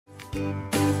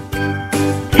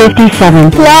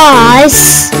57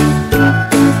 plus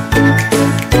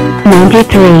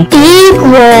 93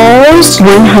 equals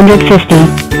 150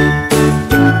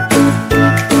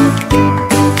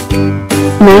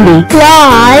 90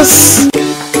 plus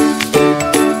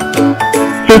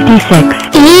 56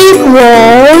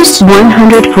 equals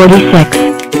 146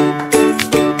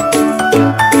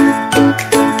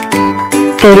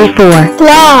 34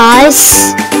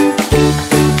 plus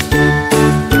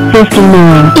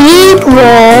 59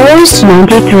 equals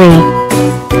 93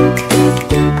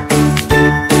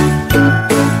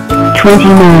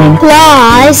 29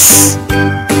 plus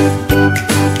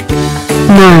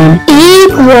 9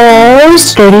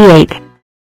 equals 38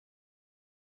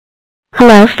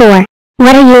 Hello, 4.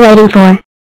 What are you waiting for?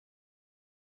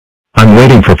 I'm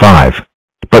waiting for 5.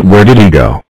 But where did he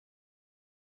go?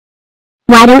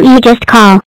 Why don't you just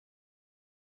call?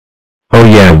 Oh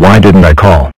yeah, why didn't I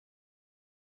call?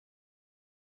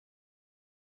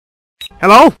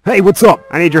 Hello? Hey, what's up?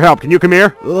 I need your help. Can you come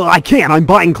here? I can't. I'm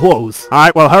buying clothes.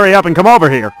 Alright, well hurry up and come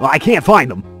over here. I can't find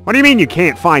them. What do you mean you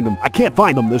can't find them? I can't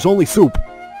find them. There's only soup.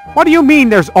 What do you mean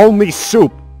there's only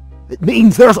soup? It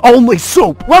means there's only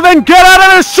soup. Well then get out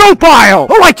of the soup aisle!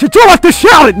 Alright, you don't have to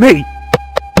shout at me!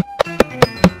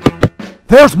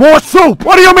 There's more soup!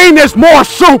 What do you mean there's more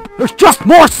soup? There's just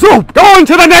more soup! Go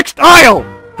into the next aisle!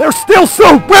 There's still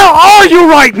soup! Where are you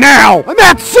right now? I'm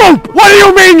at soup! What do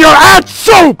you mean you're at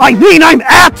soup? I mean I'm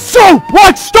at soup!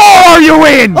 What store are you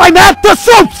in? I'm at the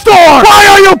soup store! Why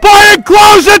are you buying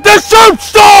clothes at the soup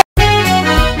store?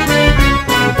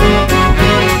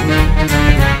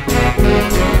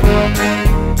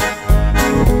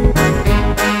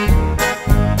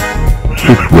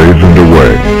 Six ways and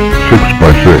away. 6 by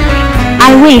 6.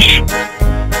 I wish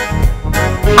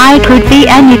I could be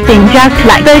anything just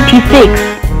like 36.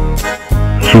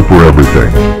 Super everything.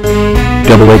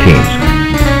 Double 18s.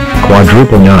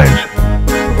 Quadruple 9s.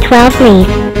 12 please.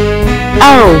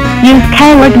 Oh, you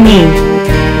scared me.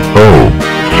 Oh,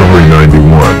 sorry 91.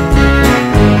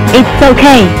 It's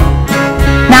okay.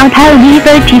 Now tell me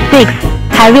 36.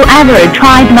 Have you ever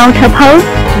tried multiples?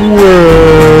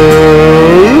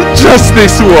 Well, just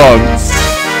this once.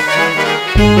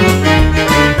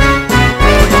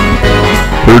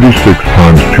 36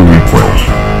 times 2 equals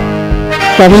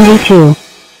 72.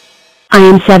 I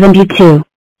am 72.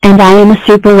 And I am a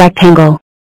super rectangle.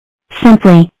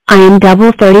 Simply, I am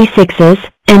double 36s,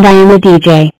 and I am a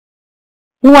DJ.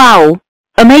 Wow!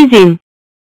 Amazing!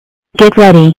 Get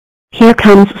ready. Here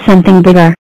comes something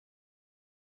bigger.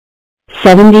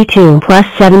 72 plus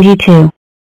 72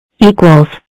 equals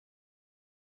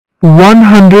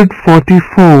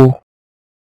 144.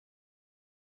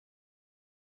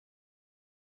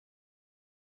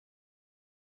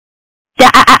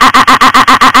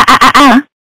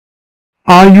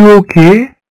 Are you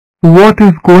okay? What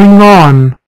is going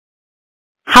on?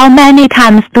 How many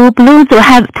times do blues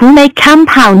have to make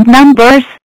compound numbers?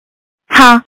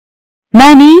 Huh?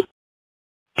 Many?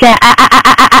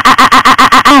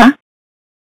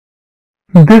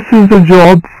 This is a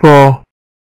job for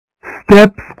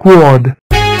Step Squad.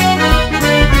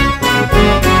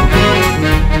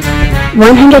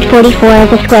 144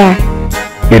 is a square.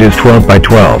 It is 12 by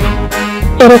 12.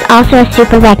 It is also a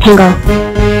super rectangle.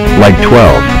 Like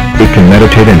 12, it can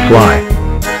meditate and fly.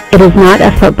 It is not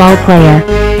a football player.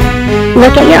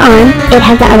 Look at your arm, it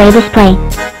has an array display.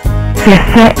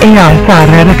 Esse è also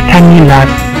rectangular.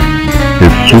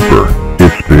 It's super,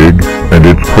 it's big, and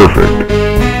it's perfect.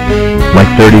 Like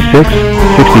 36,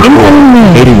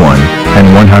 64, 81,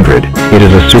 and 100, it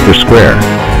is a super square.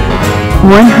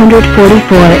 144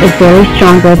 is very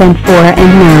stronger than 4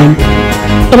 and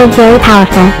 9. It is very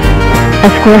powerful. A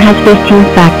square has 15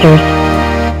 factors.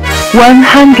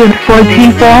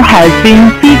 144 has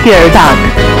been figured out.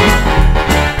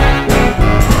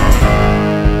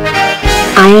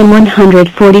 I am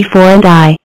 144 and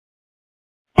I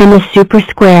am a super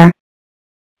square.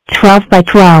 12 by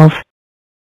 12.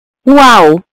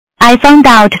 Wow! I found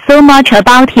out so much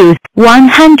about you,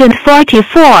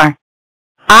 144.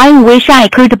 I wish I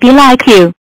could be like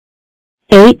you.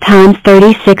 8 times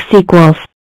 36 equals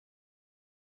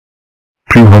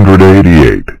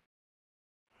 288.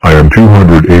 I am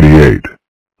 288.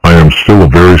 I am still a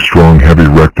very strong heavy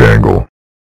rectangle.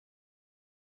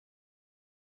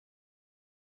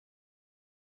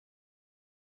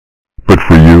 But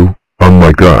for you,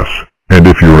 unlike us, and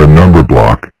if you're a number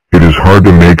block, it is hard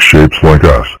to make shapes like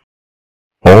us.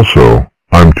 Also,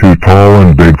 I'm too tall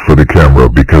and big for the camera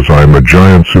because I'm a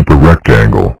giant super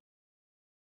rectangle.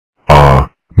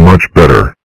 Much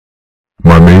better.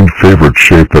 My main favorite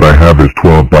shape that I have is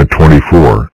 12 by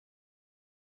 24.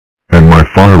 and my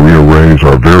fiery arrays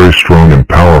are very strong and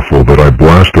powerful that I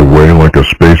blast away like a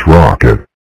space rocket.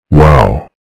 Wow.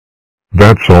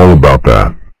 That's all about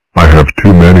that. I have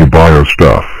too many bio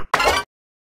stuff.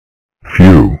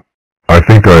 Phew. I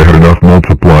think I had enough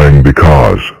multiplying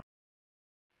because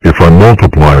if I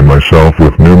multiply myself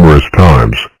with numerous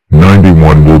times,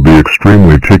 91 will be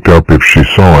extremely ticked up if she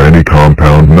saw any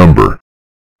compound number.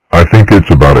 I think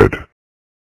it's about it.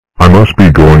 I must be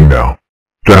going now.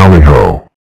 Tally-ho.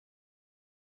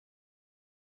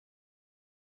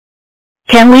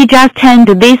 Can we just end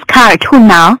this cartoon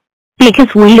now?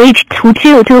 Because we reached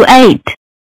 2228.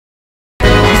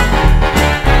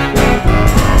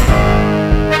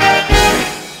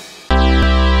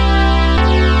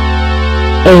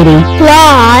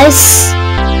 Plus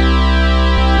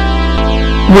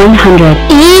 100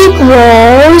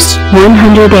 equals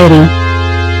 180.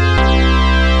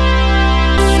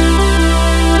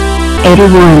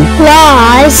 81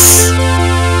 plus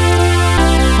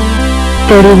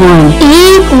 31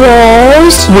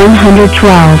 equals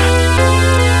 112.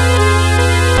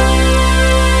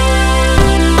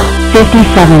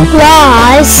 57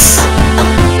 plus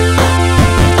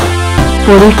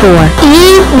 44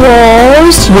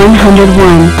 equals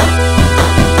 101.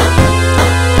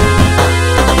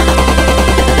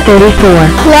 34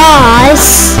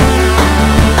 plus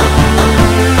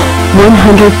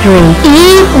 103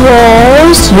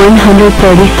 equals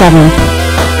 137.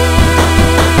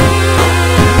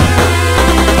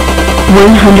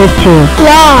 102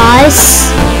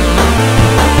 plus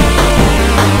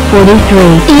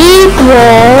 43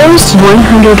 equals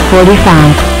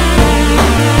 145.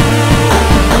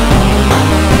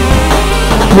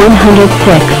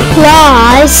 106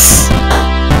 plus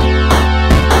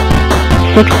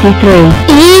 63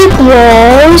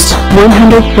 equals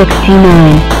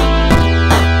 169.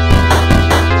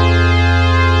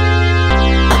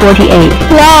 48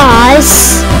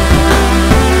 plus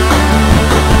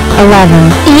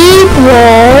 11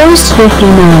 equals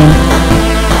 59.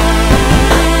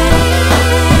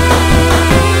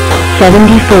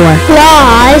 74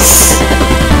 plus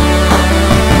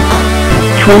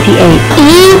 28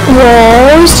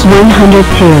 equals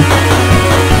 102.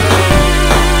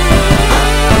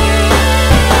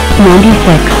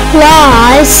 96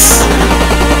 plus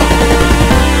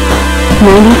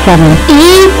 97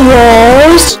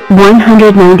 equals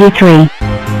 193.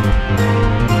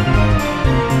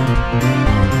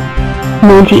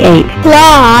 98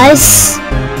 plus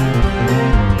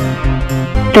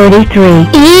 33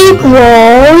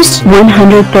 equals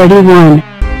 131.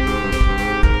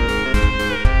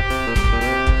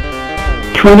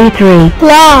 23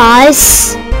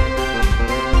 plus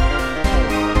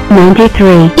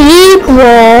 93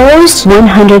 equals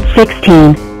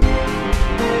 116.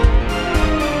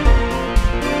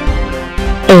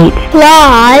 8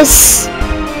 plus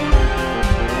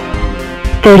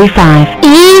 35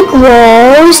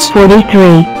 equals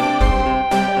 43.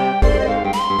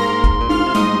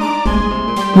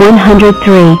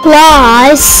 103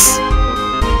 plus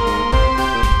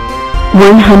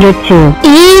 102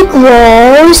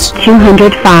 equals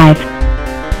 205.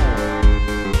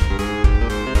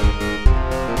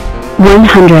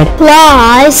 100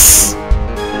 plus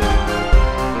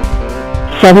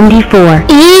 74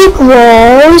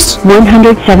 equals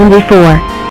 174.